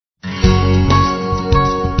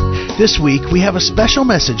This week, we have a special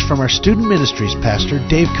message from our student ministries pastor,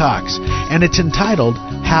 Dave Cox, and it's entitled,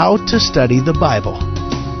 How to Study the Bible.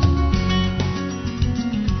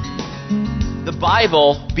 The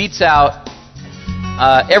Bible beats out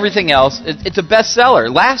everything else. It's a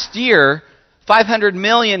bestseller. Last year, 500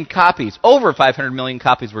 million copies, over 500 million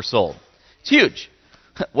copies were sold. It's huge.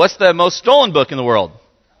 What's the most stolen book in the world?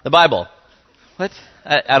 The Bible. What?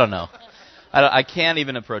 I don't know. I can't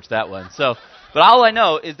even approach that one. But all I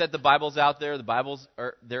know is that the Bible's out there. The Bibles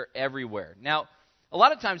they're everywhere. Now, a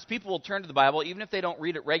lot of times people will turn to the Bible even if they don't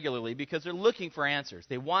read it regularly because they're looking for answers.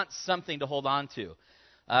 They want something to hold on to.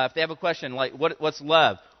 If they have a question like, what's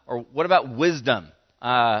love? Or what about wisdom?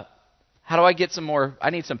 How do I get some more?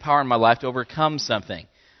 I need some power in my life to overcome something.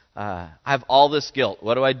 I have all this guilt.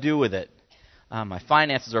 What do I do with it? My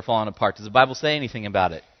finances are falling apart. Does the Bible say anything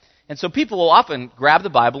about it? And so people will often grab the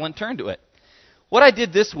Bible and turn to it. What I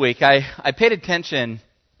did this week, I paid attention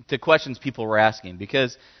to questions people were asking,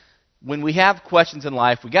 because when we have questions in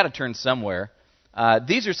life, we got to turn somewhere.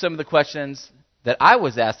 These are some of the questions that I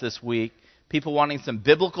was asked this week, people wanting some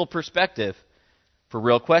biblical perspective for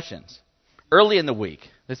real questions. Early in the week,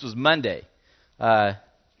 this was Monday,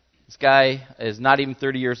 this guy is not even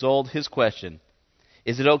 30 years old. His question,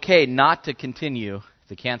 is it okay not to continue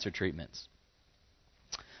the cancer treatments?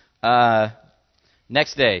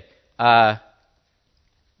 Next day,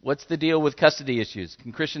 what's the deal with custody issues?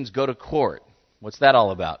 Can Christians go to court? What's that all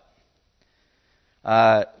about?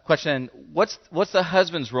 Question, what's the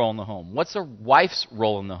husband's role in the home? What's a wife's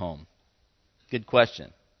role in the home? Good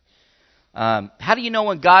question. How do you know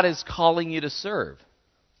when God is calling you to serve?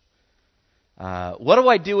 What do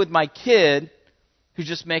I do with my kid who's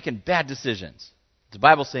just making bad decisions? Does the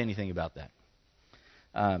Bible say anything about that?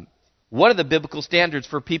 What are the biblical standards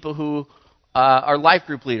for people who are life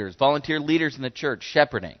group leaders, volunteer leaders in the church,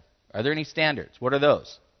 shepherding? Are there any standards? What are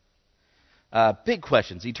those? Big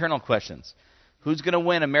questions, eternal questions. Who's going to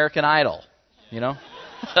win American Idol? You know?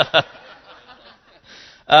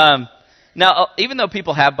 Now, even though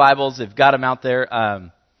people have Bibles, they've got them out there,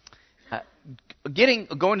 going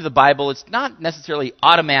to the Bible, it's not necessarily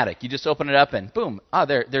automatic. You just open it up and boom,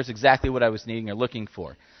 there's exactly what I was needing or looking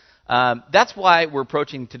for. That's why we're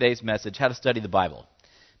approaching today's message, how to study the Bible,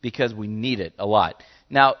 because we need it a lot.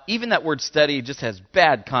 Now, even that word study just has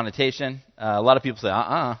bad connotation. A lot of people say,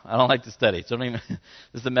 I don't like to study. So this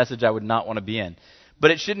is the message I would not want to be in. But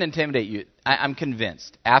it shouldn't intimidate you. I'm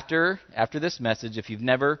convinced. After this message, if you've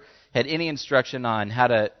never had any instruction on how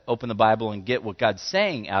to open the Bible and get what God's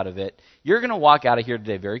saying out of it, you're going to walk out of here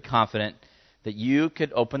today very confident that you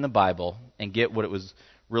could open the Bible and get what it was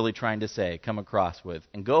really trying to say, come across with,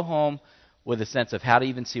 and go home with a sense of how to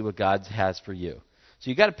even see what God has for you. So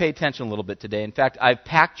you've got to pay attention a little bit today. In fact, I've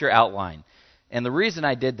packed your outline. And the reason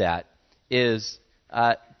I did that is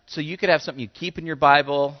so you could have something you keep in your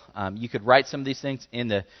Bible. You could write some of these things in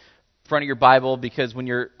the front of your Bible, because when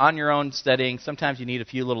you're on your own studying, sometimes you need a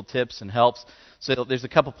few little tips and helps. So there's a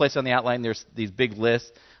couple places on the outline. There's these big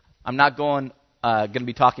lists. I'm not going to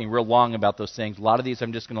be talking real long about those things. A lot of these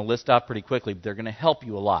I'm just going to list off pretty quickly, but they're going to help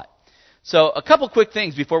you a lot. So a couple quick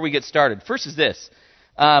things before we get started. First is this.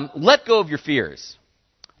 Let go of your fears.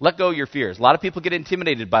 Let go of your fears. A lot of people get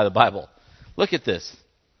intimidated by the Bible. Look at this.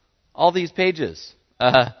 All these pages.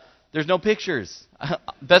 There's no pictures.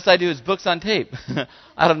 Best I do is books on tape.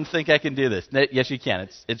 I don't think I can do this. Yes, you can.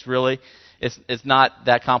 It's not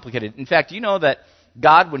that complicated. In fact, you know that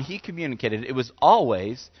God, when He communicated, it was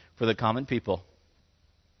always for the common people.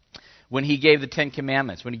 When He gave the 10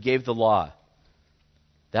 Commandments, when He gave the law,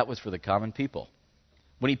 that was for the common people.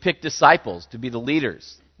 When He picked disciples to be the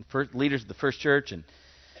leaders of the first church, and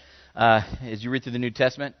as you read through the New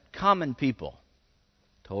Testament, common people,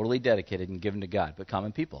 totally dedicated and given to God, but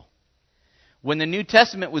common people. When the New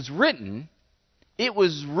Testament was written, it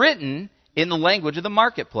was written in the language of the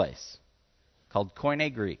marketplace, called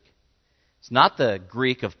Koine Greek. It's not the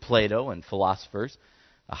Greek of Plato and philosophers,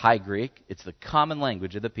 a high Greek. It's the common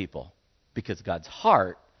language of the people, because God's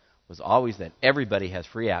heart was always that everybody has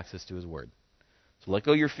free access to His Word. So let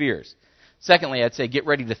go of your fears. Secondly, I'd say get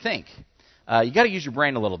ready to think. You got to use your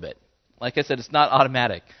brain a little bit. Like I said, it's not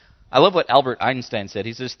automatic. I love what Albert Einstein said.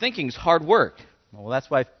 He says, thinking's hard work. Well, that's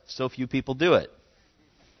why so few people do it.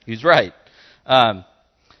 He's right.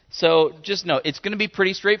 So just know, it's going to be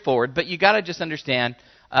pretty straightforward, but you got to just understand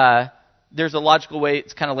there's a logical way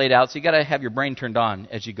it's kind of laid out, so you got to have your brain turned on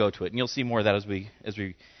as you go to it, and you'll see more of that as we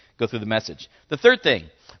go through the message. The third thing,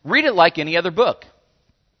 read it like any other book.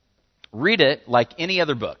 Read it like any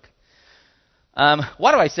other book.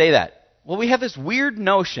 Why do I say that? Well, we have this weird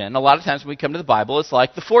notion, a lot of times when we come to the Bible, it's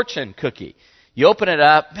like the fortune cookie. You open it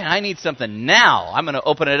up, man, I need something now. I'm going to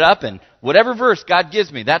open it up, and whatever verse God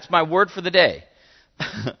gives me, that's my word for the day.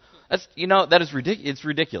 That is ridiculous. It's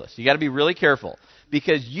ridiculous. You got to be really careful,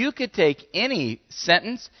 because you could take any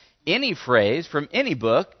sentence, any phrase from any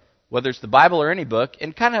book, whether it's the Bible or any book,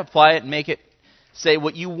 and kind of apply it and make it say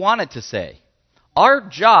what you want it to say. Our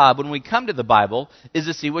job when we come to the Bible is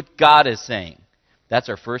to see what God is saying. That's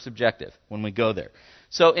our first objective when we go there.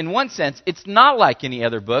 So in one sense, it's not like any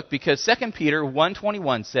other book, because 2 Peter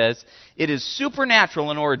 1:21 says it is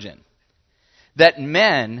supernatural in origin, that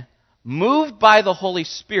men, moved by the Holy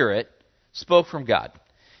Spirit, spoke from God.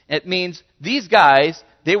 It means these guys,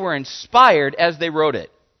 they were inspired as they wrote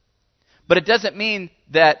it. But it doesn't mean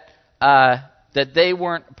that they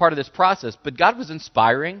weren't part of this process, but God was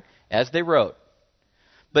inspiring as they wrote.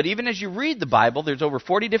 But even as you read the Bible, there's over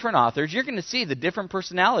 40 different authors, you're going to see the different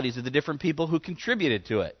personalities of the different people who contributed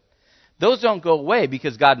to it. Those don't go away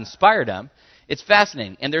because God inspired them. It's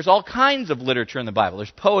fascinating. And there's all kinds of literature in the Bible.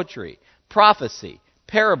 There's poetry, prophecy,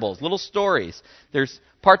 parables, little stories. There's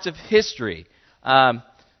parts of history.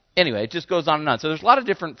 Anyway, it just goes on and on. So there's a lot of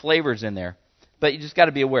different flavors in there, but you just got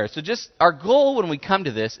to be aware. So just our goal when we come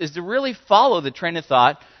to this is to really follow the train of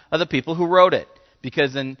thought of the people who wrote it,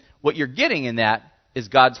 because then what you're getting in that is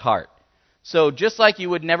God's heart. So just like you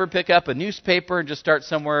would never pick up a newspaper and just start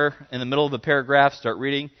somewhere in the middle of a paragraph, start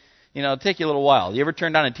reading, it'll take you a little while. You ever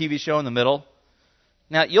turned on a TV show in the middle?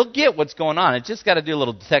 Now, you'll get what's going on. It's just got to do a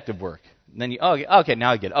little detective work. And then okay,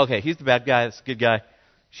 now I get it. Okay, he's the bad guy, that's the good guy.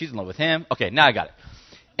 She's in love with him. Okay, now I got it.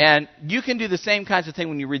 And you can do the same kinds of thing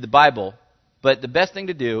when you read the Bible, but the best thing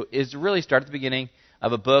to do is to really start at the beginning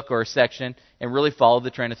of a book or a section and really follow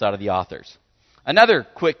the train of thought of the authors. Another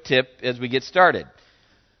quick tip as we get started.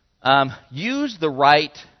 Use the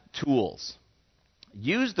right tools.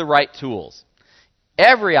 Use the right tools.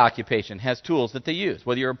 Every occupation has tools that they use,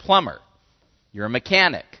 whether you're a plumber, you're a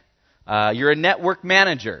mechanic, you're a network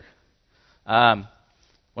manager. When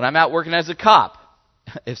I'm out working as a cop,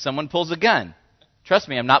 if someone pulls a gun, trust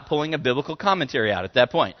me, I'm not pulling a biblical commentary out at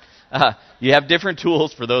that point. You have different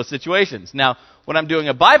tools for those situations. Now, when I'm doing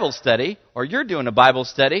a Bible study, or you're doing a Bible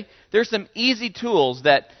study, there's some easy tools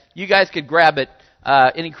that you guys could grab at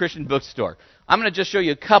any Christian bookstore. I'm going to just show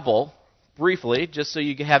you a couple briefly, just so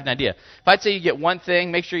you can have an idea. If I'd say you get one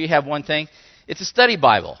thing, make sure you have one thing. It's a study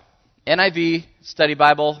Bible. NIV study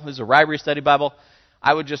Bible. This is a Ryrie study Bible.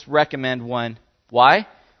 I would just recommend one. Why?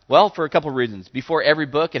 Well, for a couple of reasons. Before every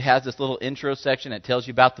book, it has this little intro section that tells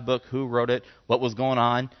you about the book, who wrote it, what was going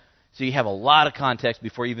on. So you have a lot of context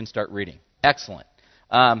before you even start reading. Excellent.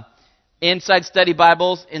 Inside study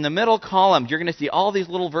Bibles, in the middle column, you're going to see all these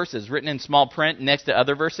little verses written in small print next to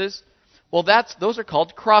other verses. Well, those are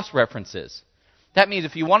called cross-references. That means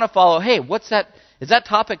if you want to follow, hey, what's that? Is that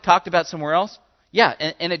topic talked about somewhere else? Yeah,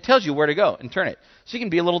 and it tells you where to go and turn it. So you can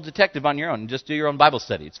be a little detective on your own and just do your own Bible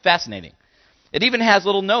study. It's fascinating. It even has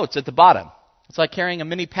little notes at the bottom. It's like carrying a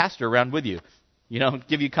mini pastor around with you.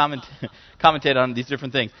 Give you commentate on these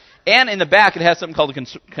different things. And in the back, it has something called a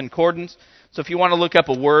concordance. So if you want to look up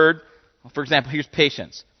a word, for example, here's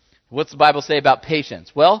patience. What's the Bible say about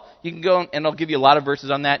patience? Well, you can go and it'll give you a lot of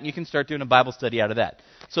verses on that, and you can start doing a Bible study out of that.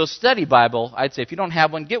 So study Bible, I'd say if you don't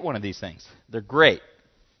have one, get one of these things. They're great.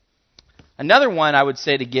 Another one I would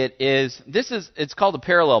say to get it's called a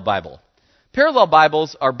parallel Bible. Parallel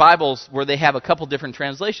Bibles are Bibles where they have a couple different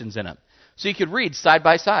translations in them. So you could read side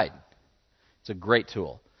by side. It's a great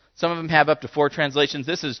tool. Some of them have up to 4 translations.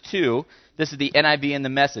 This is 2. This is the NIV and the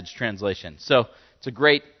Message translation. So it's a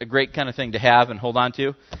great kind of thing to have and hold on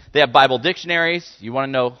to. They have Bible dictionaries. You want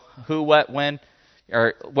to know who, what, when,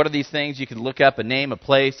 or what are these things? You can look up a name, a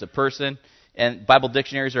place, a person, and Bible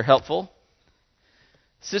dictionaries are helpful.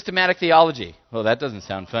 Systematic theology. Well, that doesn't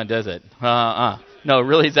sound fun, does it? No,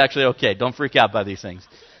 really, it's actually okay. Don't freak out by these things.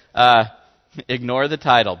 Ignore the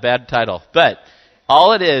title. Bad title. But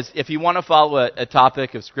all it is, if you want to follow a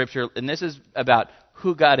topic of Scripture, and this is about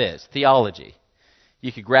who God is, theology,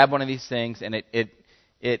 you could grab one of these things, and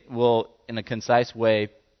it will, in a concise way,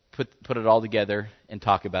 put it all together and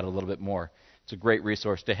talk about it a little bit more. It's a great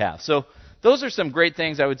resource to have. So those are some great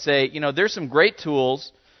things I would say. There's some great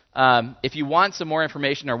tools. If you want some more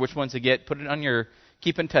information or which ones to get, put it on your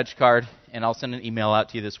Keep in Touch card, and I'll send an email out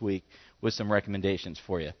to you this week with some recommendations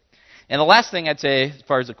for you. And the last thing I'd say, as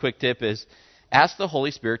far as a quick tip, is ask the Holy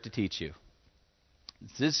Spirit to teach you.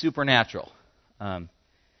 This is supernatural.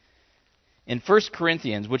 In 1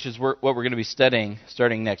 Corinthians, which is what we're going to be studying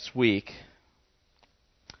starting next week,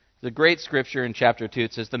 the great scripture in chapter 2,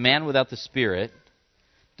 it says, "The man without the Spirit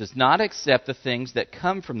does not accept the things that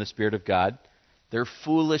come from the Spirit of God. They're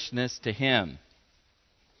foolishness to him.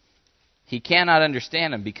 He cannot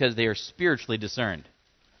understand them because they are spiritually discerned.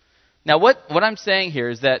 Now, what I'm saying here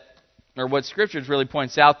is that, or what Scripture really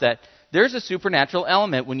points out, that there's a supernatural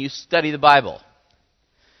element when you study the Bible.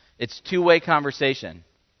 It's two-way conversation.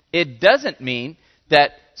 It doesn't mean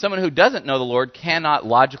that someone who doesn't know the Lord cannot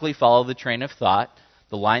logically follow the train of thought,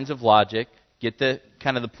 the lines of logic, get the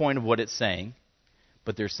kind of the point of what it's saying.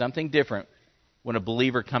 But there's something different when a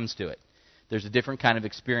believer comes to it. There's a different kind of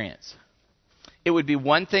experience. It would be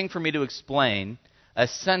one thing for me to explain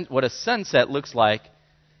what a sunset looks like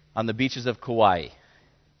on the beaches of Kauai.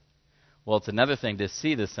 Well, it's another thing to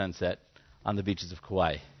see the sunset on the beaches of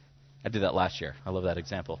Kauai. I did that last year. I love that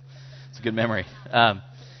example. It's a good memory.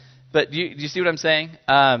 But do you see what I'm saying?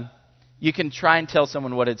 You can try and tell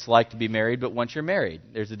someone what it's like to be married, but once you're married,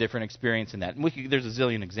 there's a different experience in that. And there's a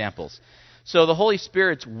zillion examples. So the Holy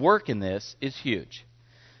Spirit's work in this is huge.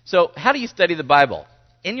 So how do you study the Bible?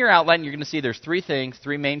 In your outline, you're going to see there's three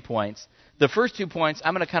main points. The first 2 points,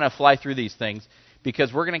 I'm going to kind of fly through these things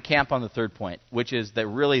because we're going to camp on the third point, which is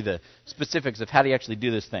really the specifics of how do you actually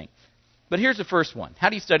do this thing. But here's the first one. How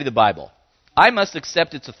do you study the Bible? I must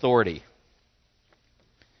accept its authority.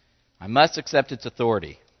 I must accept its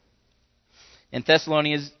authority. In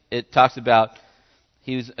Thessalonians, it talks about,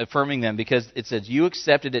 he was affirming them because it says, you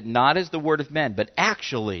accepted it not as the word of men, but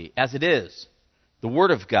actually as it is, the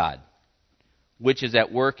word of God, which is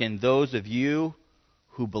at work in those of you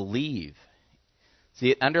who believe. See,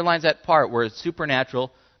 it underlines that part where it's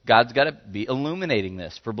supernatural. God's got to be illuminating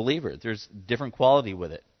this for believers. There's different quality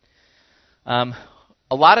with it. A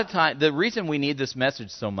lot of time, the reason we need this message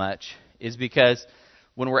so much is because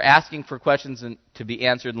when we're asking for questions to be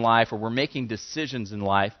answered in life, or we're making decisions in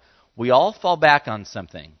life, we all fall back on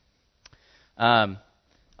something. A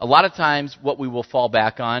lot of times what we will fall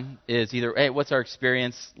back on is either, hey, what's our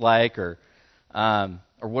experience like, or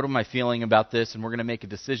what am I feeling about this, and we're going to make a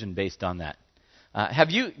decision based on that.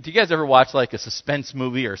 Do you guys ever watch like a suspense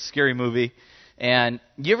movie or a scary movie? And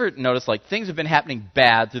you ever notice like things have been happening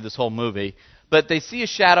bad through this whole movie, but they see a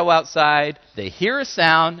shadow outside, they hear a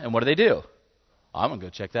sound, and what do? I'm going to go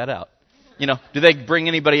check that out. Do they bring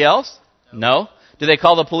anybody else? No. Do they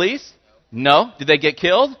call the police? No. Did they get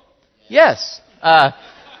killed? Yes.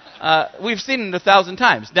 We've seen it 1,000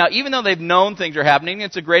 times. Now, even though they've known things are happening,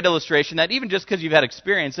 it's a great illustration that even just because you've had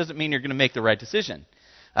experience doesn't mean you're going to make the right decision.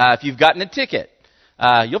 If you've gotten a ticket,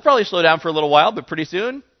 you'll probably slow down for a little while, but pretty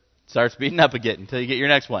soon, it starts speeding up again until you get your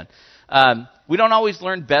next one. We don't always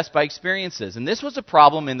learn best by experiences, and this was a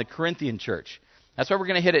problem in the Corinthian church. That's why we're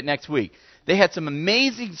going to hit it next week. They had some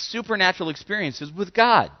amazing supernatural experiences with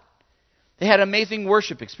God. They had amazing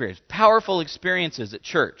worship experience, powerful experiences at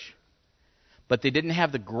church. But they didn't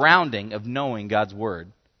have the grounding of knowing God's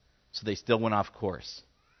Word, so they still went off course.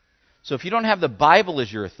 So if you don't have the Bible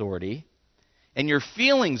as your authority, and your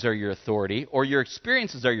feelings are your authority, or your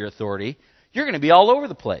experiences are your authority, you're going to be all over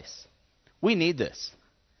the place. We need this.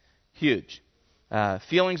 Huge.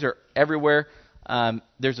 Feelings are everywhere.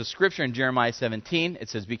 There's a scripture in Jeremiah 17. It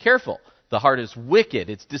says, be careful. The heart is wicked.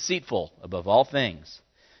 It's deceitful above all things.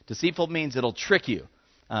 Deceitful means it'll trick you.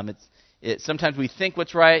 Sometimes we think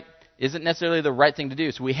what's right isn't necessarily the right thing to do.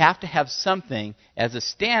 So we have to have something as a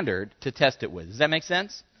standard to test it with. Does that make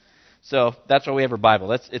sense? So that's why we have our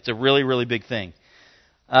Bible. It's a really, really big thing.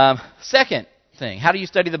 Second thing, how do you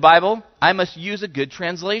study the Bible? I must use a good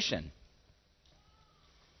translation.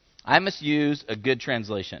 I must use a good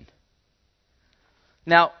translation.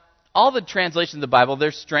 Now, all the translations of the Bible,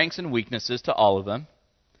 there's strengths and weaknesses to all of them.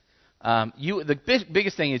 The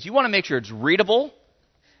biggest thing is you want to make sure it's readable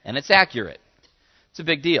and it's accurate. It's a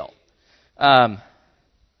big deal. Now,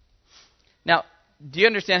 do you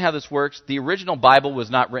understand how this works? The original Bible was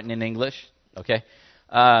not written in English. Okay,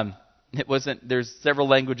 it wasn't. There's several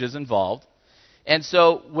languages involved, and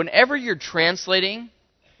so whenever you're translating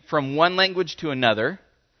from one language to another,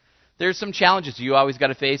 there's some challenges you always got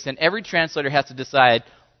to face, and every translator has to decide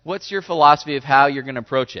what's your philosophy of how you're going to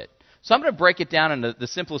approach it. So I'm going to break it down in the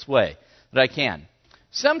simplest way that I can.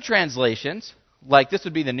 Some translations, like this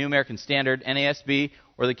would be the New American Standard, NASB,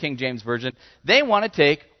 or the King James Version, they want to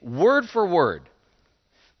take word for word.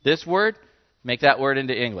 This word, make that word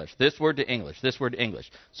into English. This word to English. This word to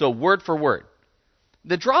English. So word for word.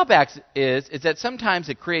 The drawback is that sometimes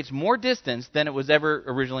it creates more distance than it was ever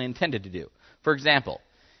originally intended to do. For example,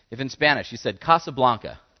 if in Spanish you said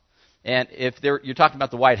Casablanca, and if you're talking about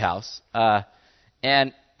the White House,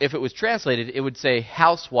 and if it was translated, it would say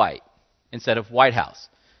House White instead of White House.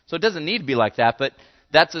 So it doesn't need to be like that, but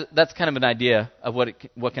that's kind of an idea of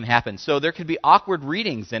what can happen. So there could be awkward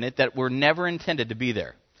readings in it that were never intended to be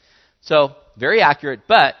there. So very accurate,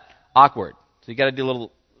 but awkward. So you got to do a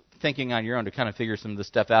little thinking on your own to kind of figure some of this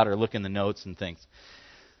stuff out or look in the notes and things.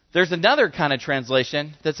 There's another kind of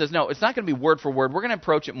translation that says, no, it's not going to be word for word. We're going to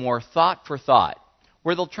approach it more thought for thought,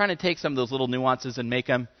 where they'll try to take some of those little nuances and make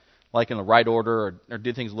them like in the right order or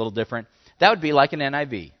do things a little different. That would be like an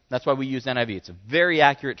NIV. That's why we use NIV. It's a very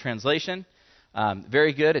accurate translation,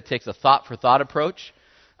 very good. It takes a thought for thought approach.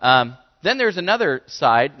 Then there's another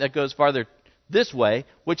side that goes farther this way,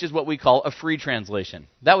 which is what we call a free translation.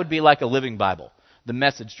 That would be like a Living Bible, the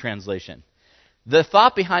Message translation. The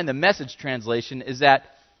thought behind the Message translation is that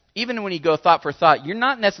even when you go thought for thought, you're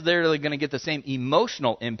not necessarily going to get the same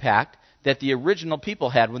emotional impact that the original people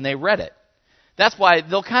had when they read it. That's why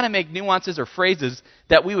they'll kind of make nuances or phrases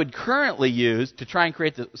that we would currently use to try and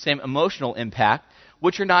create the same emotional impact,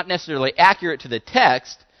 which are not necessarily accurate to the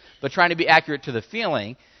text, but trying to be accurate to the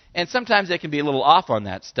feeling. And sometimes they can be a little off on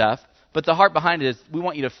that stuff, but the heart behind it is we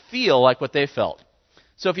want you to feel like what they felt.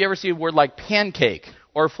 So if you ever see a word like pancake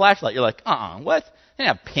or flashlight, you're like, what? They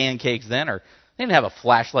didn't have pancakes then, or they didn't have a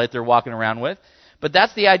flashlight they're walking around with. But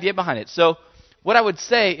that's the idea behind it. So what I would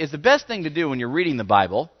say is the best thing to do when you're reading the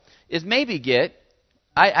Bible is maybe get,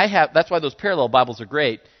 that's why those parallel Bibles are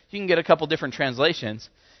great. You can get a couple different translations.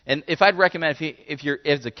 And if I'd recommend, if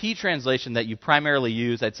it's a key translation that you primarily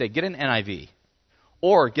use, I'd say get an NIV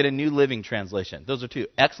or get a New Living Translation. Those are two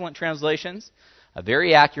excellent translations,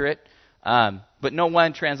 very accurate, but no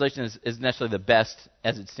one translation is necessarily the best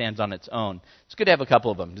as it stands on its own. It's good to have a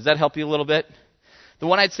couple of them. Does that help you a little bit? The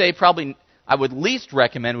one I'd say probably I would least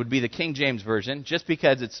recommend would be the King James Version, just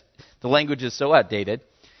because the language is so outdated.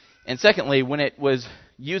 And secondly, when it was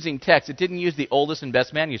using text, it didn't use the oldest and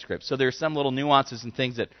best manuscripts. So there's some little nuances and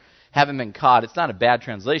things that haven't been caught. It's not a bad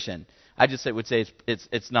translation. I just would say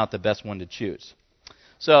it's not the best one to choose.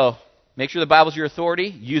 So make sure the Bible's your authority.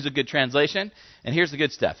 Use a good translation. And here's the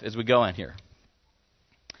good stuff as we go in here.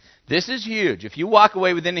 This is huge. If you walk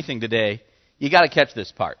away with anything today, you got to catch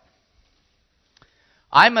this part.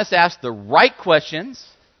 I must ask the right questions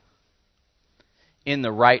in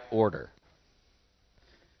the right order.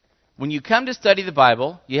 When you come to study the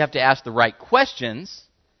Bible, you have to ask the right questions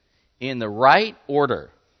in the right order.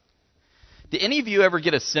 Did any of you ever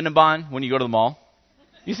get a Cinnabon when you go to the mall?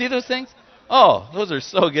 You see those things? Oh, those are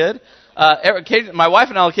so good. My wife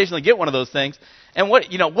and I will occasionally get one of those things. And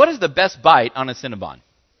what is the best bite on a Cinnabon?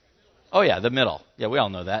 Oh yeah, the middle. Yeah, we all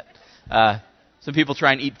know that. Some people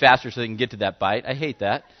try and eat faster so they can get to that bite. I hate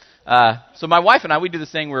that. So my wife and I, we do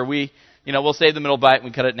this thing where we'll save the middle bite and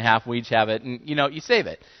we cut it in half. We each have it, and you save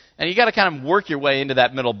it. And you got to kind of work your way into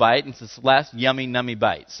that middle bite, and it's this last yummy, nummy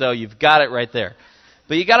bite. So you've got it right there.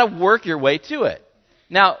 But you got to work your way to it.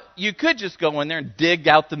 Now, you could just go in there and dig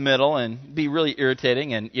out the middle and be really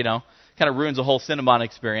irritating and, kind of ruins the whole Cinnabon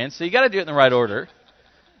experience. So you got to do it in the right order.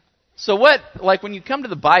 So when you come to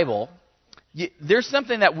the Bible, there's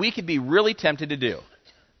something that we could be really tempted to do.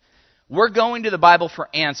 We're going to the Bible for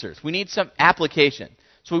answers. We need some application.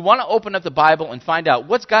 So we want to open up the Bible and find out,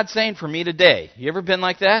 what's God saying for me today? You ever been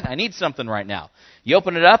like that? I need something right now. You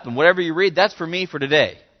open it up, and whatever you read, that's for me for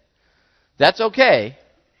today. That's okay,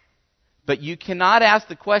 but you cannot ask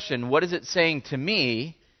the question, what is it saying to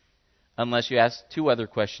me, unless you ask two other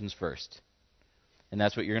questions first. And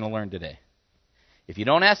that's what you're going to learn today. If you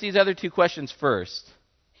don't ask these other two questions first,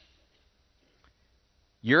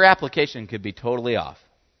 your application could be totally off.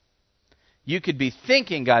 You could be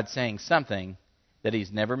thinking God's saying something that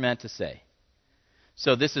He's never meant to say.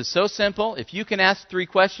 So this is so simple. If you can ask three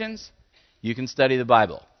questions, you can study the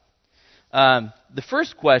Bible. The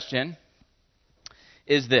first question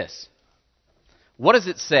is this. What does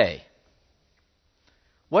it say?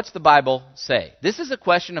 What's the Bible say? This is a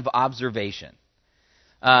question of observation.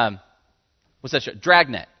 What's that show?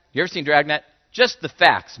 Dragnet. You ever seen Dragnet? Just the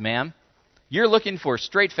facts, ma'am. You're looking for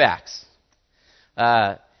straight facts.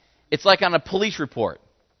 It's like on a police report.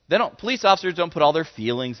 Police officers don't put all their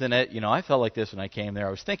feelings in it. I felt like this when I came there.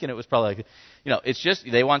 I was thinking it was probably like, it's just,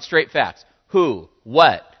 they want straight facts. Who,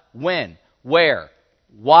 what, when, where,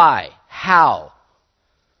 why, how.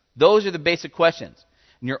 Those are the basic questions.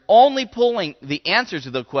 And you're only pulling the answers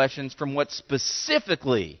to the questions from what's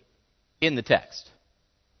specifically in the text.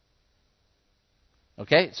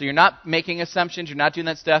 Okay? So you're not making assumptions. You're not doing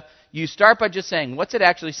that stuff. You start by just saying, what's it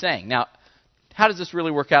actually saying? Now, how does this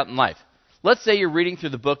really work out in life? Let's say you're reading through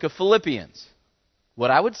the book of Philippians.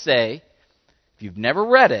 What I would say, if you've never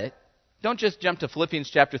read it, don't just jump to Philippians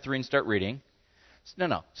chapter 3 and start reading.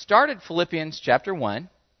 No. Start at Philippians chapter 1.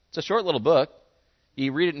 It's a short little book.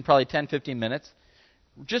 You read it in probably 10, 15 minutes.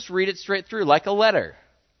 Just read it straight through like a letter.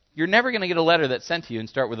 You're never going to get a letter that's sent to you and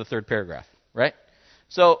start with the third paragraph, right?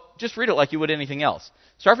 So just read it like you would anything else.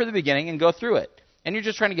 Start from the beginning and go through it. And you're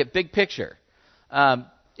just trying to get big picture.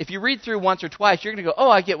 If you read through once or twice, you're going to go, oh,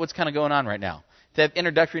 I get what's kind of going on right now. To have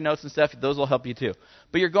introductory notes and stuff, those will help you too.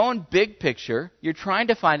 But you're going big picture. You're trying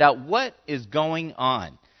to find out what is going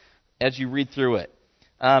on as you read through it.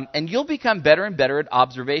 And you'll become better and better at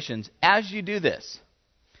observations as you do this.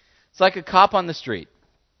 It's like a cop on the street.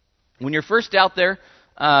 When you're first out there,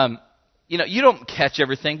 you don't catch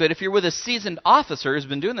everything, but if you're with a seasoned officer who's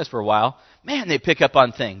been doing this for a while, man, they pick up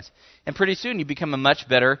on things. And pretty soon you become a much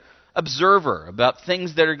better observer about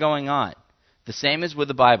things that are going on. The same is with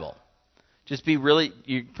the Bible. Just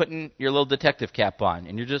you're putting your little detective cap on,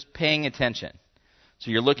 and you're just paying attention.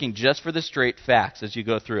 So you're looking just for the straight facts as you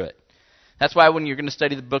go through it. That's why when you're going to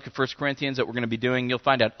study the book of 1 Corinthians that we're going to be doing, you'll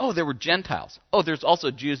find out, oh, there were Gentiles. Oh, there's also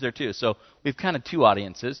Jews there too. So we've kind of two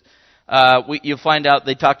audiences. You'll find out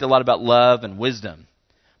they talked a lot about love and wisdom.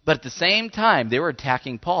 But at the same time, they were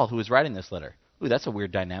attacking Paul, who was writing this letter. Ooh, that's a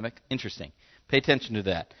weird dynamic. Interesting. Pay attention to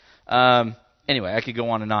that. Anyway, I could go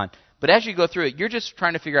on and on. But as you go through it, you're just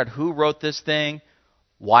trying to figure out who wrote this thing,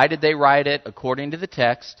 why did they write it according to the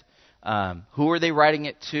text, who are they writing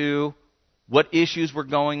it to, what issues were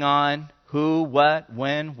going on, who, what,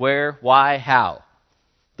 when, where, why, how.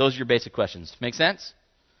 Those are your basic questions. Make sense?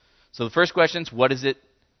 So the first question is, what does it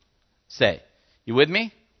say? You with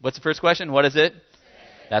me? What's the first question? What is it?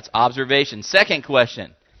 That's observation. Second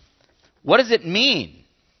question, what does it mean?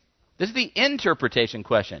 This is the interpretation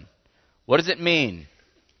question. What does it mean?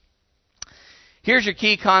 Here's your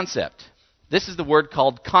key concept. This is the word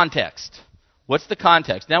called context. What's the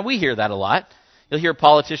context? Now, we hear that a lot. You'll hear a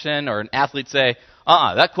politician or an athlete say,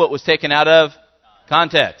 that quote was taken out of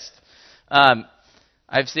context.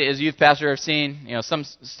 I've seen, as a youth pastor, I've seen, some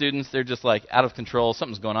students, they're just like out of control.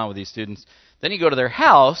 Something's going on with these students. Then you go to their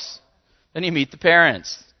house, then you meet the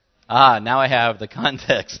parents. Now I have the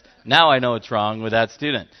context. Now I know what's wrong with that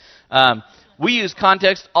student. We use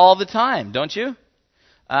context all the time, don't you?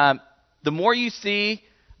 The more you see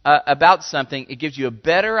about something, it gives you a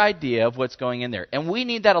better idea of what's going in there. And we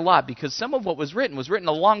need that a lot because some of what was written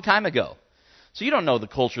a long time ago. So you don't know the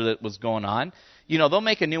culture that was going on. They'll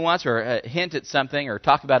make a nuance or a hint at something or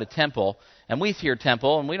talk about a temple, and we hear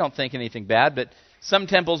temple, and we don't think anything bad, but some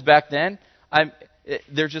temples back then,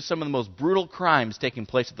 there's just some of the most brutal crimes taking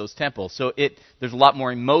place at those temples. So there's a lot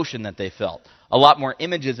more emotion that they felt, a lot more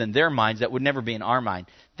images in their minds that would never be in our mind.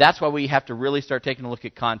 That's why we have to really start taking a look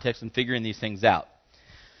at context and figuring these things out.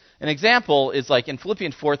 An example is like in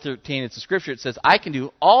Philippians 4:13, it's a scripture. It says, I can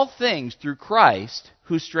do all things through Christ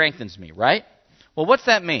who strengthens me, right? Well, what's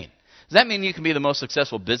that mean? Does that mean you can be the most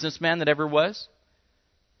successful businessman that ever was?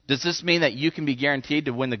 Does this mean that you can be guaranteed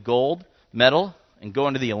to win the gold medal and go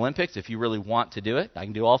into the Olympics if you really want to do it? I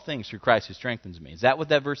can do all things through Christ who strengthens me. Is that what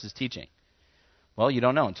that verse is teaching? Well, you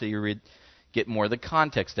don't know until you get more of the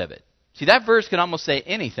context of it. See, that verse can almost say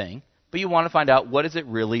anything, but you want to find out what is it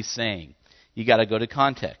really saying. You got to go to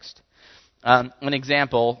context. An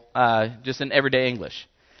example, just in everyday English.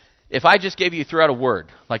 If I just gave you throughout a word,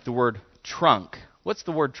 like the word trunk, what's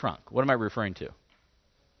the word trunk? What am I referring to?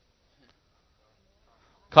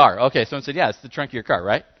 Car. Okay, someone said, yeah, it's the trunk of your car,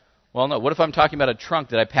 right? Well, no. What if I'm talking about a trunk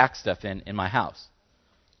that I pack stuff in my house?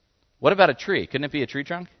 What about a tree? Couldn't it be a tree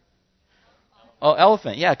trunk? Oh,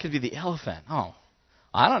 elephant. Yeah, it could be the elephant. Oh,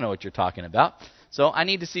 I don't know what you're talking about. So I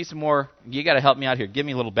need to see some more. You got to help me out here. Give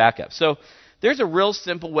me a little backup. So there's a real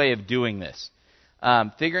simple way of doing this,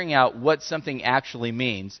 figuring out what something actually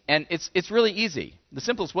means. And it's really easy. The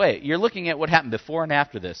simplest way, you're looking at what happened before and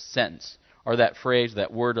after this sentence, or that phrase,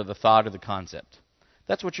 that word, or the thought, or the concept.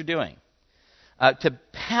 That's what you're doing. To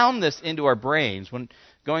pound this into our brains, when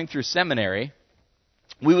going through seminary,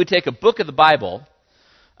 we would take a book of the Bible,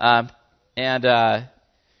 and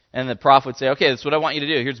the prof would say, okay, that's what I want you to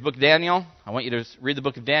do. Here's the book of Daniel. I want you to read the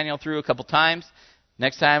book of Daniel through a couple times.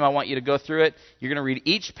 Next time I want you to go through it. You're going to read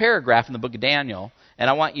each paragraph in the book of Daniel, and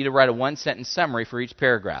I want you to write a one-sentence summary for each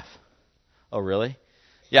paragraph. Oh, really?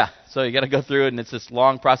 Yeah, so you got to go through it, and it's this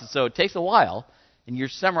long process. So it takes a while, and you're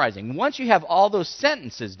summarizing. Once you have all those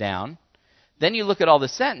sentences down, then you look at all the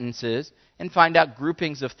sentences and find out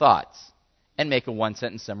groupings of thoughts and make a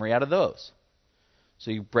one-sentence summary out of those. So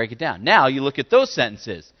you break it down. Now you look at those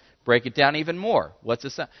sentences. Break it down even more.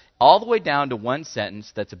 All the way down to one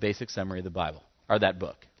sentence that's a basic summary of the Bible, or that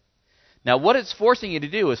book. Now what it's forcing you to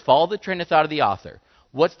do is follow the train of thought of the author.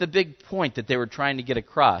 What's the big point that they were trying to get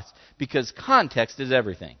across? Because context is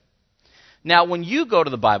everything. Now when you go to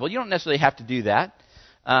the Bible, you don't necessarily have to do that.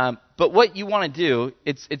 But what you want to do,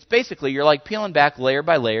 it's basically, you're like peeling back layer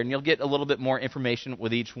by layer, and you'll get a little bit more information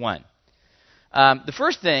with each one. The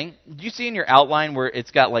first thing, do you see in your outline where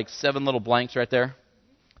it's got like 7 little blanks right there?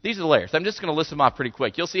 These are the layers. I'm just going to list them off pretty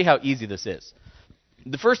quick. You'll see how easy this is.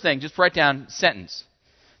 The first thing, just write down sentence.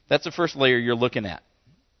 That's the first layer you're looking at.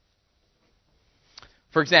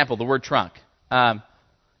 For example, the word trunk.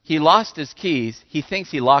 He lost his keys. He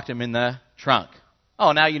thinks he locked them in the trunk.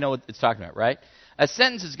 Oh, now you know what it's talking about, right? A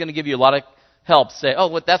sentence is going to give you a lot of help. Say,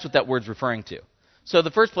 oh, that's what that word's referring to. So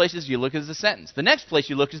the first place is you look at the sentence. The next place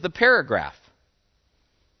you look is the paragraph.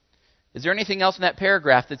 Is there anything else in that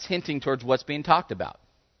paragraph that's hinting towards what's being talked about?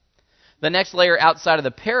 The next layer outside of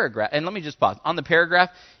the paragraph, and let me just pause. On the paragraph,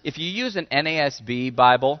 if you use an NASB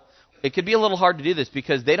Bible, it could be a little hard to do this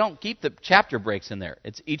because they don't keep the chapter breaks in there.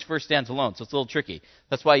 Each verse stands alone, so it's a little tricky.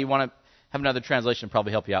 That's why you want to have another translation to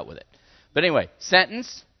probably help you out with it. But anyway,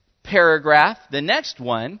 sentence, paragraph. The next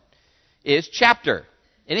one is chapter.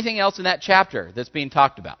 Anything else in that chapter that's being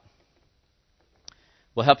talked about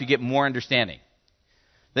will help you get more understanding.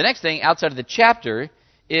 The next thing outside of the chapter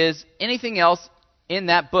is anything else in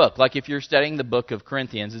that book. Like if you're studying the book of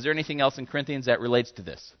Corinthians, is there anything else in Corinthians that relates to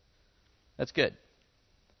this? That's good.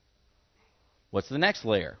 What's the next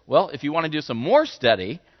layer? Well, if you want to do some more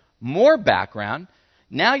study, more background,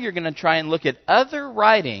 now you're going to try and look at other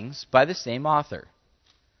writings by the same author.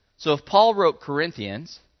 So if Paul wrote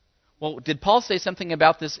Corinthians, well, did Paul say something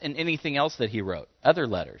about this in anything else that he wrote? Other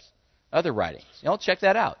letters, other writings. Check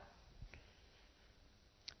that out.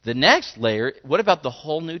 The next layer, what about the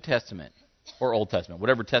whole New Testament or Old Testament,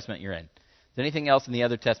 whatever testament you're in? Is there anything else in the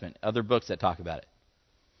other testament, other books that talk about it?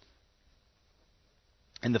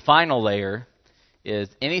 And the final layer is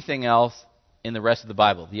anything else in the rest of the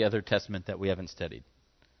Bible, the other testament that we haven't studied.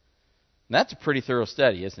 And that's a pretty thorough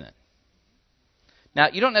study, isn't it? Now,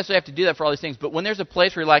 you don't necessarily have to do that for all these things, but when there's a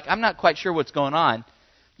place where you're like, I'm not quite sure what's going on,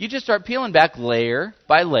 you just start peeling back layer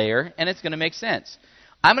by layer, and it's going to make sense.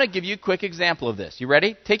 I'm going to give you a quick example of this. You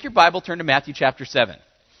ready? Take your Bible, turn to Matthew chapter 7.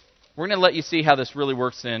 We're going to let you see how this really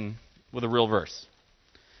works with a real verse.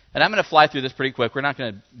 And I'm going to fly through this pretty quick. We're not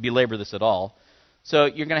going to belabor this at all. So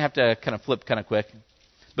you're going to have to kind of flip kind of quick.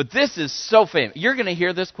 But this is so famous. You're going to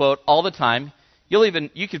hear this quote all the time.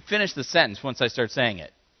 You could finish the sentence once I start saying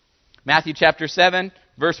it. Matthew chapter 7,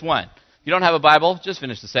 verse 1. If you don't have a Bible, just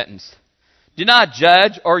finish the sentence. Do not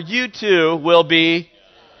judge, or you too will be...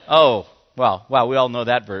 Oh, wow, we all know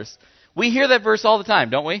that verse. We hear that verse all the time,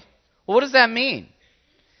 don't we? Well, what does that mean?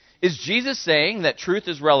 Is Jesus saying that truth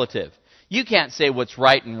is relative? You can't say what's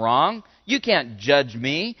right and wrong. You can't judge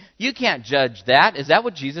me. You can't judge that. Is that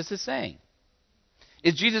what Jesus is saying?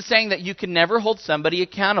 Is Jesus saying that you can never hold somebody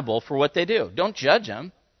accountable for what they do? Don't judge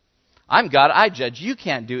them. I'm God, I judge. You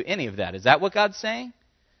can't do any of that. Is that what God's saying?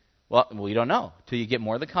 Well, we don't know until you get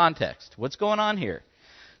more of the context. What's going on here?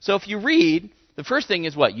 So if you read, the first thing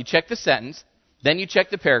is what? You check the sentence, then you check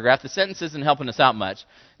the paragraph. The sentence isn't helping us out much.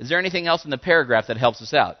 Is there anything else in the paragraph that helps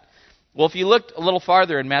us out? Well, if you looked a little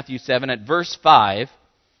farther in Matthew 7 at verse 5,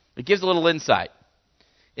 it gives a little insight.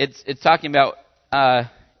 It's talking about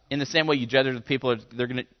in the same way you judge other people,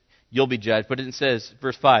 you'll be judged. But it says,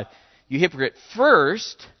 verse 5, you hypocrite,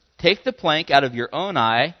 first take the plank out of your own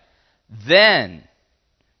eye, then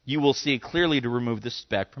you will see clearly to remove the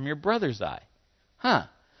speck from your brother's eye.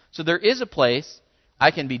 So there is a place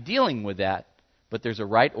I can be dealing with that, but there's a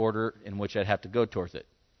right order in which I'd have to go towards it.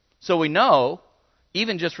 So we know,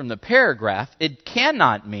 even just from the paragraph, it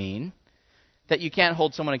cannot mean that you can't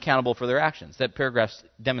hold someone accountable for their actions. That paragraph's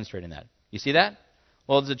demonstrating that. You see that?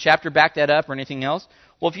 Well, does the chapter back that up or anything else?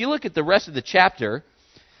 Well, if you look at the rest of the chapter,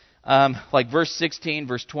 like verse 16,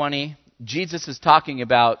 verse 20, Jesus is talking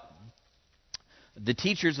about the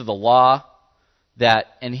teachers of the law,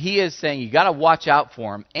 and he is saying you got to watch out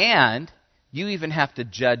for them, and you even have to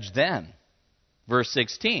judge them. Verse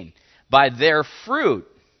 16, by their fruit,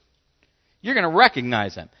 you're going to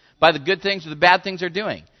recognize them. By the good things or the bad things they're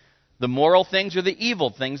doing. The moral things or the evil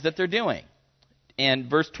things that they're doing. And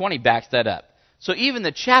verse 20 backs that up. So even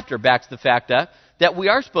the chapter backs the fact up that we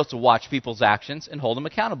are supposed to watch people's actions and hold them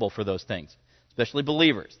accountable for those things, especially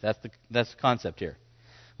believers. That's the concept here.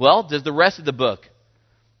 Well, does the rest of the book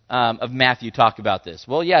of Matthew talk about this?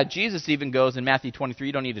 Well, yeah, Jesus even goes in Matthew 23.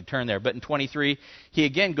 You don't need to turn there. But in 23, he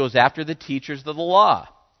again goes after the teachers of the law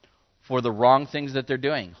for the wrong things that they're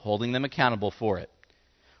doing, holding them accountable for it.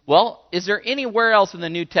 Well, is there anywhere else in the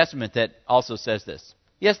New Testament that also says this?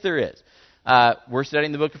 Yes, there is. We're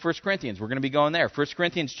studying the book of 1 Corinthians. We're going to be going there. 1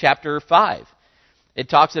 Corinthians chapter 5. It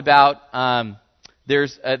talks about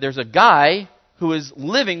there's a guy who is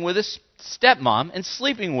living with his stepmom and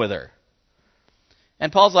sleeping with her.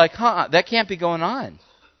 And Paul's like, that can't be going on.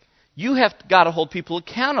 You have got to hold people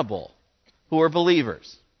accountable who are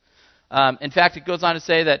believers. In fact, it goes on to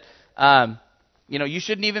say that you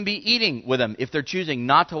shouldn't even be eating with them if they're choosing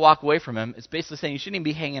not to walk away from him. It's basically saying you shouldn't even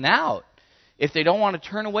be hanging out if they don't want to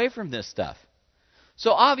turn away from this stuff.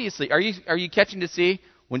 So obviously, are you catching to see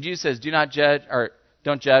When Jesus says, do not judge, or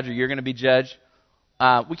don't judge, or you're going to be judged,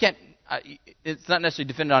 we can't, it's not necessarily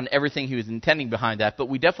dependent on everything he was intending behind that, but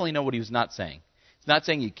we definitely know what he was not saying. It's not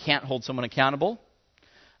saying you can't hold someone accountable.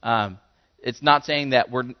 It's not saying that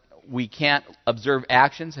we can't observe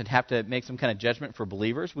actions and have to make some kind of judgment for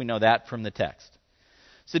believers. We know that from the text.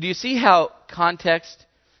 So do you see how context,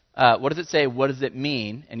 what does it say, what does it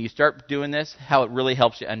mean, and you start doing this, how it really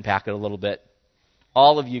helps you unpack it a little bit.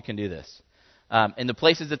 All of you can do this. In the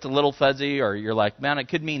places it's a little fuzzy, or you're like, man, it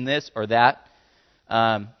could mean this or that,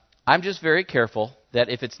 I'm just very careful that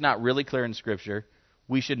if it's not really clear in Scripture,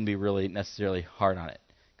 we shouldn't be really necessarily hard on it.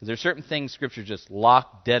 Because there's certain things Scripture just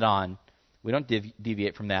lock dead on. We don't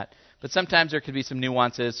deviate from that. But sometimes there could be some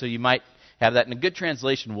nuances, so you might have that. And a good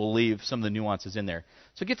translation will leave some of the nuances in there.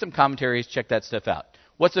 So get some commentaries, check that stuff out.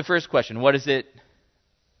 What's the first question? What does it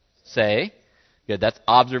say? Good, that's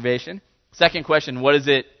observation. Second question, what does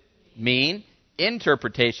it mean?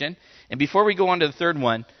 Interpretation. And before we go on to the third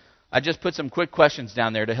one, I just put some quick questions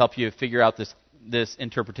down there to help you figure out this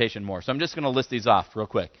interpretation more. So I'm just going to list these off real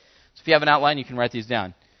quick. So if you have an outline, you can write these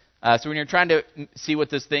down. So when you're trying to see what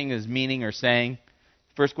this thing is meaning or saying,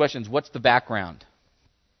 first question is, what's the background?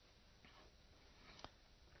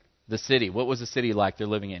 The city. What was the city like they're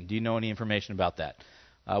living in? Do you know any information about that?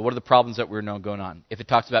 What are the problems that were going on? If it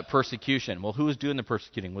talks about persecution, well, who was doing the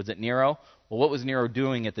persecuting? Was it Nero? Well, what was Nero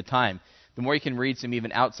doing at the time? The more you can read some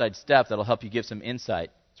even outside stuff, that'll help you give some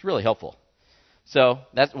insight. It's really helpful. So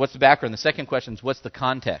that's what's the background. The second question is, what's the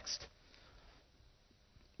context?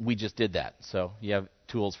 We just did that, so you have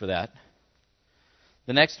tools for that.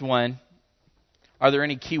 The next one, are there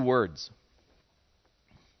any key words?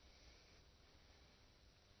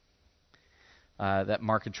 That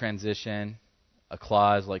mark a transition, a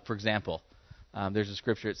clause, like for example, there's a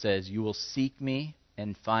scripture that says, you will seek me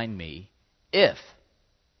and find me if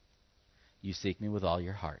you seek me with all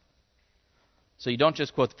your heart. So you don't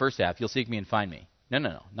just quote the first half, you'll seek me and find me.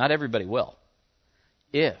 No. Not everybody will.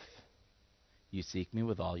 If you seek me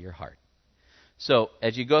with all your heart. So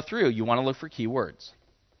as you go through, you want to look for key words.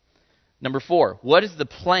 Number 4, what is the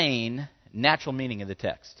plain, natural meaning of the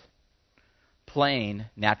text? Plain,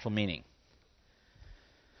 natural meaning.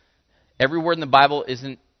 Every word in the Bible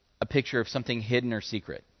isn't a picture of something hidden or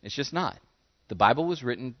secret. It's just not. The Bible was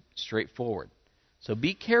written straightforward. So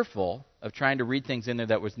be careful of trying to read things in there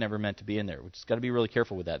that was never meant to be in there. We've just got to be really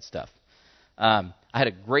careful with that stuff. I had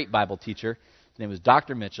a great Bible teacher. His name was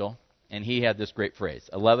Dr. Mitchell, and he had this great phrase.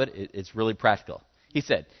 I love it. It's really practical. He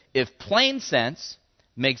said, if plain sense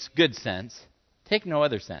makes good sense, take no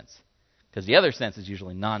other sense. Because the other sense is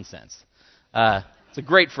usually nonsense. It's a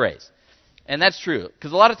great phrase. And that's true.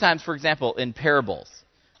 Because a lot of times, for example, in parables,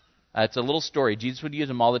 it's a little story. Jesus would use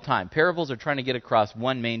them all the time. Parables are trying to get across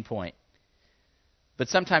one main point. But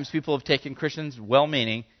sometimes people have taken, Christians,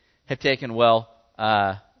 well-meaning, have taken,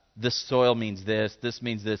 this soil means this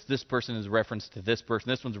means this person is a reference to this person,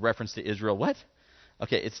 this one's a reference to Israel. What?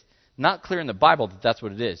 Okay, it's not clear in the Bible that that's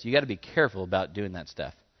what it is. You got to be careful about doing that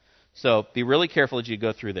stuff. So be really careful as you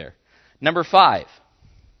go through there. Number 5.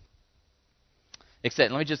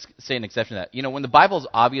 Let me just say an exception to that. When the Bible is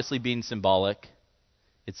obviously being symbolic,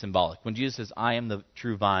 it's symbolic. When Jesus says, I am the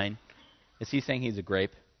true vine, is he saying he's a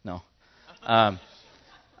grape? No.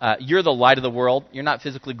 You're the light of the world. You're not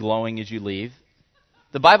physically glowing as you leave.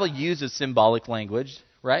 The Bible uses symbolic language,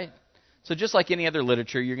 right? So just like any other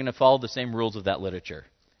literature, you're going to follow the same rules of that literature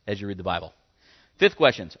as you read the Bible. 5th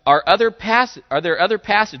question, are there other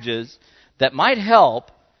passages that might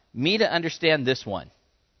help me to understand this one?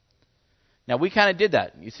 Now, we kind of did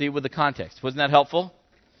that, you see, with the context. Wasn't that helpful?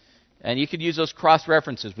 And you could use those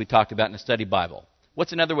cross-references we talked about in a study Bible.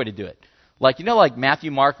 What's another way to do it? Like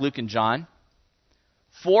Matthew, Mark, Luke, and John.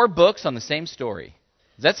 4 books on the same story.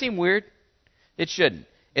 Does that seem weird? It shouldn't.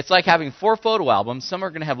 It's like having 4 photo albums. Some are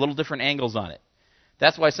going to have little different angles on it.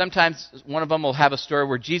 That's why sometimes one of them will have a story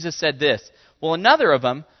where Jesus said this. Well, another of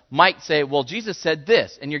them might say, well, Jesus said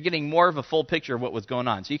this, and you're getting more of a full picture of what was going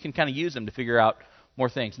on. So you can kind of use them to figure out more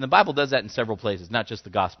things. And the Bible does that in several places, not just the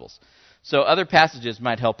Gospels. So other passages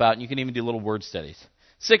might help out, and you can even do little word studies.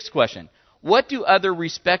 6th question, what do other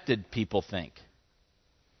respected people think?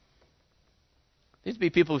 These would be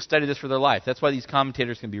people who study this for their life. That's why these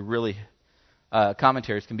commentaries can be really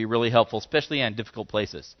helpful, especially in difficult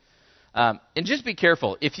places. And just be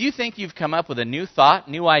careful. If you think you've come up with a new thought,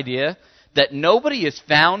 new idea, that nobody has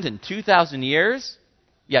found in 2,000 years,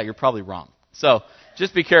 you're probably wrong. So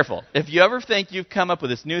just be careful. If you ever think you've come up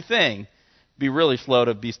with this new thing, be really slow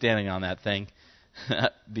to be standing on that thing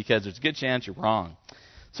because there's a good chance you're wrong.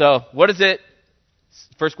 So what is it?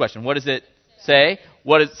 First question, what does it say?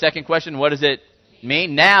 Second question, what does it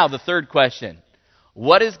mean? Now the third question.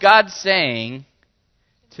 What is God saying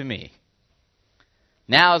to me?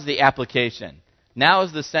 Now is the application. Now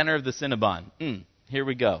is the center of the Cinnabon. Here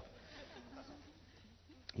we go.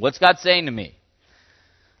 What's God saying to me?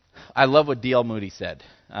 I love what D.L. Moody said,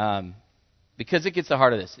 because it gets the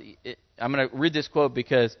heart of this. I'm going to read this quote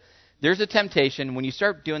because there's a temptation when you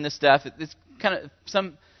start doing this stuff. It's kind of,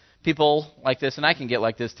 some people like this, and I can get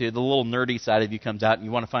like this too. The little nerdy side of you comes out, and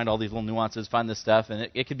you want to find all these little nuances, find this stuff, and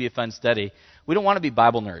it could be a fun study. We don't want to be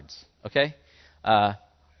Bible nerds, okay?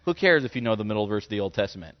 Who cares if you know the middle verse of the Old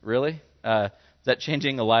Testament? Really? Is that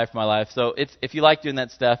changing the life of my life? So if you like doing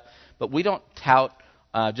that stuff, but we don't tout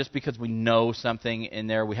just because we know something in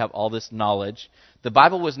there, we have all this knowledge. The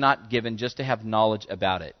Bible was not given just to have knowledge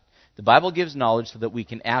about it. The Bible gives knowledge so that we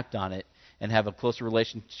can act on it and have a closer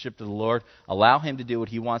relationship to the Lord, allow Him to do what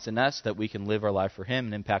He wants in us, that we can live our life for Him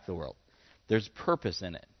and impact the world. There's purpose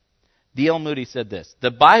in it. D.L. Moody said this: the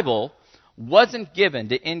Bible wasn't given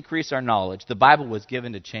to increase our knowledge. The Bible was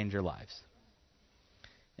given to change our lives.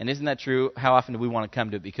 And isn't that true? How often do we want to come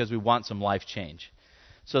to it? Because we want some life change.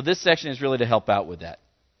 So this section is really to help out with that.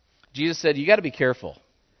 Jesus said, you got to be careful.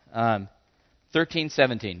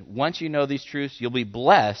 13:17. Once you know these truths, you'll be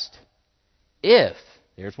blessed if,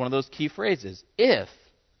 there's one of those key phrases, if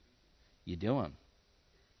you do them.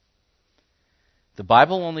 The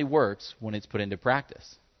Bible only works when it's put into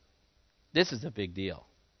practice. This is a big deal.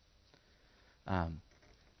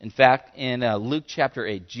 In fact, in Luke chapter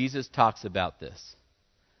 8, Jesus talks about this.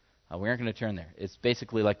 We aren't going to turn there. It's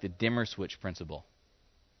basically like the dimmer switch principle.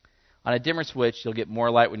 On a dimmer switch, you'll get more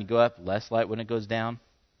light when you go up, less light when it goes down.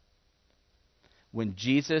 When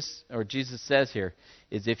Jesus says here,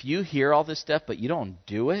 is if you hear all this stuff but you don't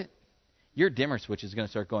do it, your dimmer switch is going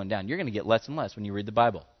to start going down. You're going to get less and less when you read the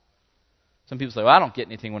Bible. Some people say, well, I don't get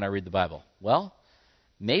anything when I read the Bible. Well,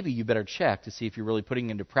 maybe you better check to see if you're really putting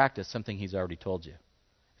into practice something He's already told you.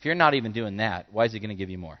 If you're not even doing that, why is He going to give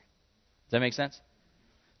you more? Does that make sense?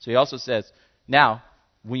 So He also says, now,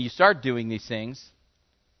 when you start doing these things,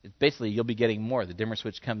 basically you'll be getting more. The dimmer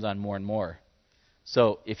switch comes on more and more.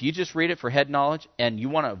 So if you just read it for head knowledge and you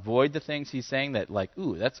want to avoid the things He's saying that like,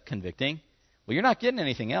 ooh, that's convicting, well, you're not getting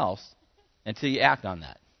anything else until you act on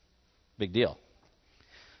that. Big deal.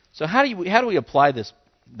 So how do we apply this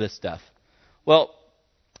stuff? Well,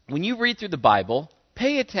 when you read through the Bible,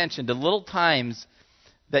 pay attention to little times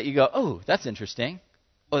that you go, oh, that's interesting.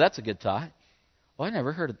 Oh, that's a good thought. Oh,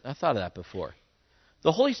 I thought of that before.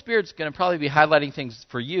 The Holy Spirit's going to probably be highlighting things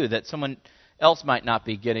for you that someone else might not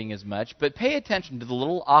be getting as much, but pay attention to the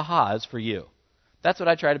little ahas for you. That's what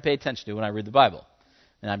I try to pay attention to when I read the Bible.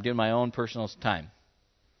 And I'm doing my own personal time.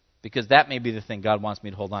 Because that may be the thing God wants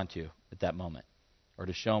me to hold on to at that moment, or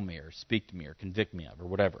to show me, or speak to me, or convict me of, or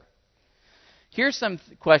whatever. Here's some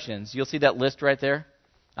questions. You'll see that list right there.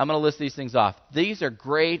 I'm going to list these things off. These are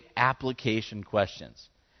great application questions.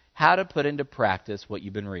 How to put into practice what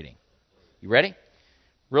you've been reading. You ready?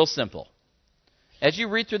 Real simple. As you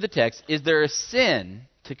read through the text, is there a sin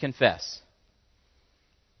to confess?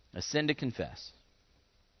 A sin to confess.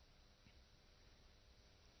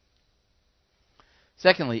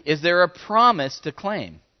 Secondly, is there a promise to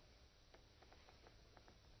claim?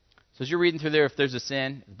 So as you're reading through there, if there's a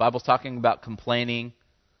sin, the Bible's talking about complaining.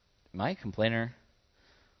 Am I a complainer?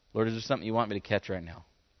 Lord, is there something you want me to catch right now?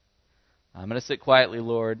 I'm going to sit quietly,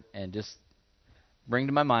 Lord, and just bring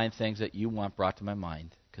to my mind things that you want brought to my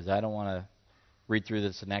mind, because I don't want to read through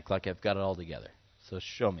this and act like I've got it all together. So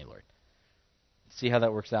show me, Lord. See how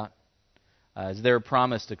that works out? Is there a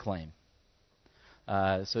promise to claim?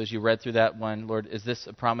 So as you read through that one, Lord, is this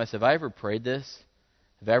a promise? Have I ever prayed this?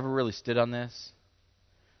 Have I ever really stood on this?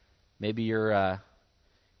 Maybe you're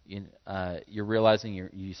realizing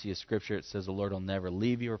you see a scripture that says the Lord will never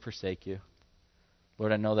leave you or forsake you.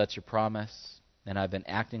 Lord, I know that's your promise, and I've been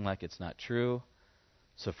acting like it's not true.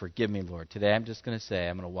 So forgive me, Lord. Today I'm just going to say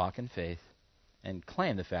I'm going to walk in faith and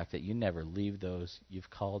claim the fact that you never leave those you've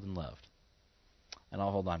called and loved. And I'll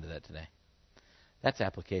hold on to that today. That's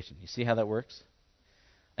application. You see how that works?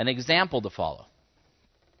 An example to follow.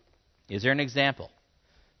 Is there an example?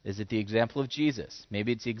 Is it the example of Jesus?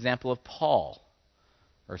 Maybe it's the example of Paul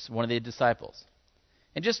or one of the disciples.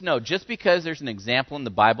 And just know, just because there's an example in the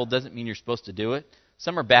Bible doesn't mean you're supposed to do it.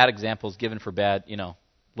 Some are bad examples given for bad,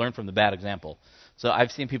 learn from the bad example. So I've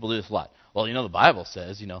seen people do this a lot. Well, the Bible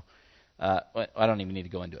says, I don't even need to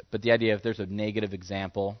go into it. But the idea, if there's a negative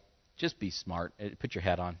example, just be smart. Put your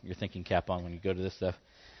hat on, your thinking cap on when you go to this stuff.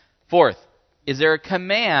 Fourth, is there a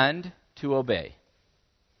command to obey?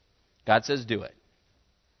 God says do it.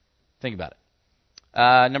 Think about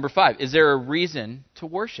it. Number 5, is there a reason to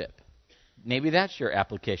worship? Maybe that's your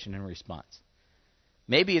application and response.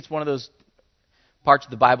 Maybe it's one of those parts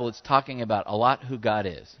of the Bible, it's talking about a lot who God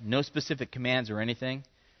is. No specific commands or anything.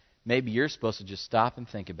 Maybe you're supposed to just stop and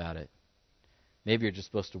think about it. Maybe you're just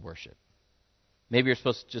supposed to worship. Maybe you're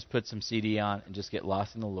supposed to just put some CD on and just get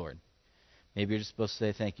lost in the Lord. Maybe you're just supposed to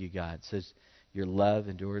say, thank you, God. It says, your love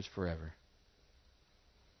endures forever.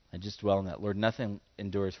 And just dwell on that. Lord, nothing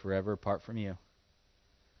endures forever apart from you.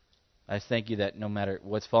 I thank you that no matter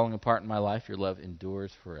what's falling apart in my life, your love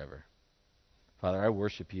endures forever. Father, I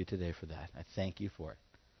worship you today for that. I thank you for it.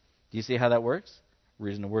 Do you see how that works?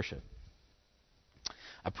 Reason to worship.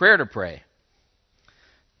 A prayer to pray.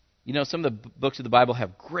 You know, some of the books of the Bible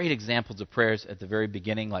have great examples of prayers at the very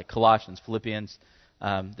beginning, like Colossians, Philippians.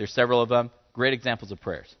 There's several of them. Great examples of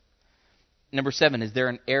prayers. Number 7, is there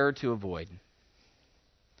an error to avoid?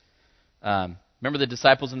 Remember the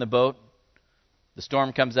disciples in the boat? The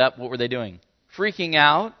storm comes up. What were they doing? Freaking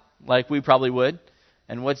out, like we probably would.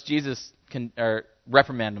 And what's Jesus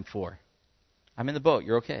reprimand them for? I'm in the boat.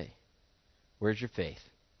 You're okay. Where's your faith?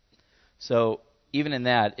 So even in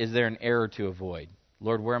that, is there an error to avoid?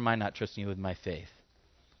 Lord, where am I not trusting you with my faith?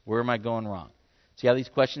 Where am I going wrong? See how these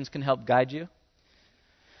questions can help guide you?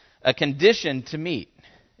 A condition to meet.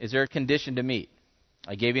 Is there a condition to meet?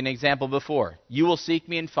 I gave you an example before. You will seek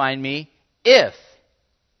me and find me if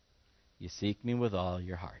you seek me with all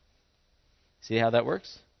your heart. See how that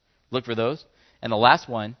works? Look for those. And the last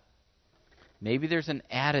one, maybe there's an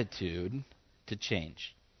attitude to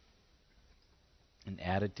change. An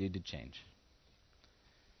attitude to change.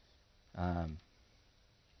 1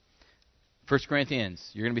 Corinthians,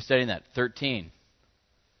 you're going to be studying that. 13.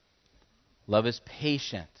 Love is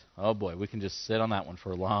patient. Oh boy, we can just sit on that one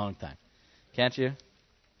for a long time. Can't you?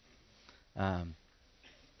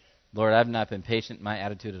 Lord, I've not been patient in my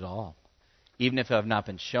attitude at all. Even if I've not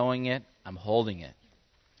been showing it, I'm holding it.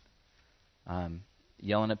 I'm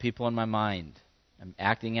yelling at people in my mind. I'm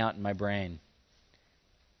acting out in my brain.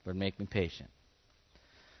 Lord, make me patient.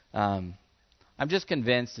 I'm just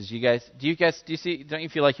convinced, do you see, don't you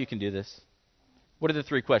feel like you can do this? What are the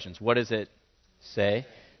 3 questions? What does it say?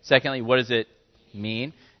 Secondly, what does it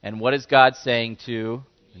mean? And what is God saying to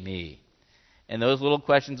me? And those little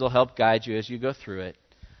questions will help guide you as you go through it.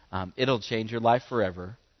 It'll change your life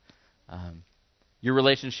forever. Your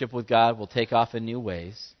relationship with God will take off in new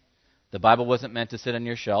ways. The Bible wasn't meant to sit on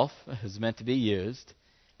your shelf. It was meant to be used.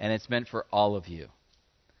 And it's meant for all of you.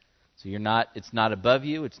 So it's not above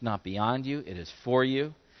you. It's not beyond you. It is for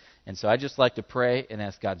you. And so I just like to pray and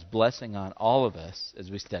ask God's blessing on all of us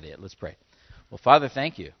as we study it. Let's pray. Well, Father,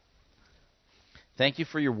 thank you. Thank you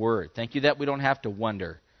for your word. Thank you that we don't have to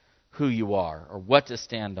wonder who you are or what to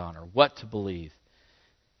stand on or what to believe.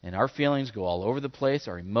 And our feelings go all over the place.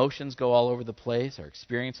 Our emotions go all over the place. Our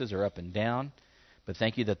experiences are up and down. But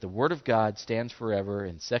thank you that the Word of God stands forever.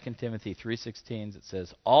 In 2 Timothy 3:16, it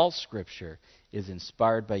says, all Scripture is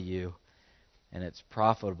inspired by you, and it's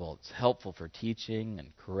profitable. It's helpful for teaching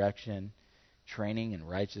and correction, training in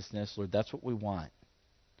righteousness. Lord, that's what we want.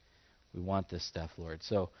 We want this stuff, Lord.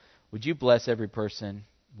 So would you bless every person?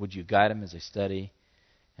 Would you guide them as they study?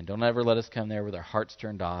 And don't ever let us come there with our hearts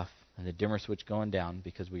turned off and the dimmer switch going down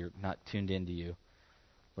because we are not tuned into you.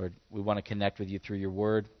 Lord, we want to connect with you through your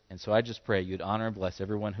word. And so I just pray you'd honor and bless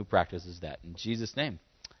everyone who practices that. In Jesus' name,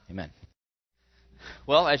 amen.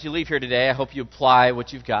 Well, as you leave here today, I hope you apply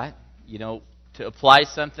what you've got. You know, to apply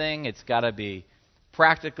something, it's got to be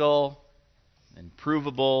practical and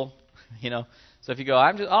provable. You know, so if you go,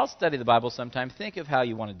 I'll study the Bible sometime, think of how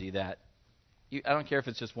you want to do that. I don't care if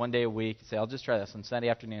it's just one day a week. Say, I'll just try this on Sunday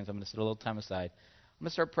afternoons. I'm going to set a little time aside. I'm going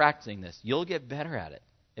to start practicing this. You'll get better at it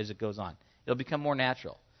as it goes on. It'll become more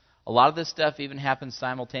natural. A lot of this stuff even happens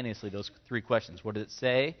simultaneously, those 3 questions. What does it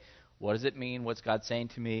say? What does it mean? What's God saying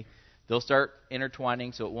to me? They'll start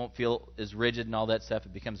intertwining so it won't feel as rigid and all that stuff.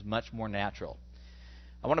 It becomes much more natural.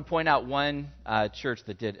 I want to point out one church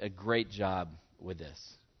that did a great job with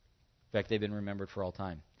this. In fact, they've been remembered for all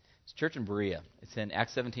time. It's a church in Berea. It's in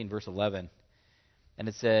Acts 17, verse 11. And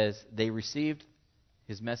it says, they received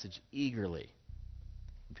his message eagerly.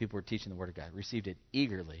 When people were teaching the Word of God, received it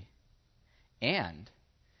eagerly. And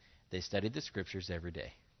they studied the Scriptures every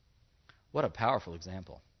day. What a powerful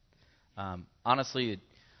example. Honestly,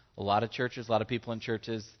 a lot of churches, a lot of people in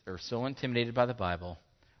churches are so intimidated by the Bible,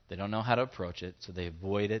 they don't know how to approach it, so they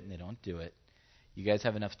avoid it and they don't do it. You guys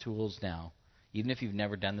have enough tools now, even if you've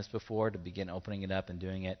never done this before, to begin opening it up and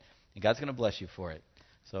doing it. And God's going to bless you for it.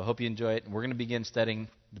 So I hope you enjoy it. And we're going to begin studying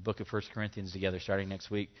the book of 1 Corinthians together starting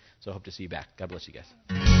next week. So I hope to see you back. God bless you guys.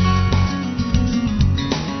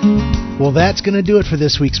 Well, that's going to do it for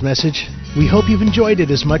this week's message. We hope you've enjoyed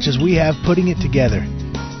it as much as we have putting it together.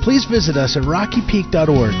 Please visit us at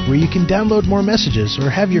rockypeak.org where you can download more messages or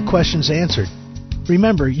have your questions answered.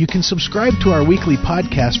 Remember, you can subscribe to our weekly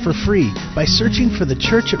podcast for free by searching for The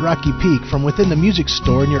Church at Rocky Peak from within the music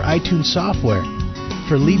store in your iTunes software.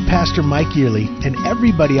 For lead pastor Mike Yearley and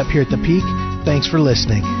everybody up here at the Peak, thanks for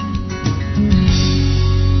listening.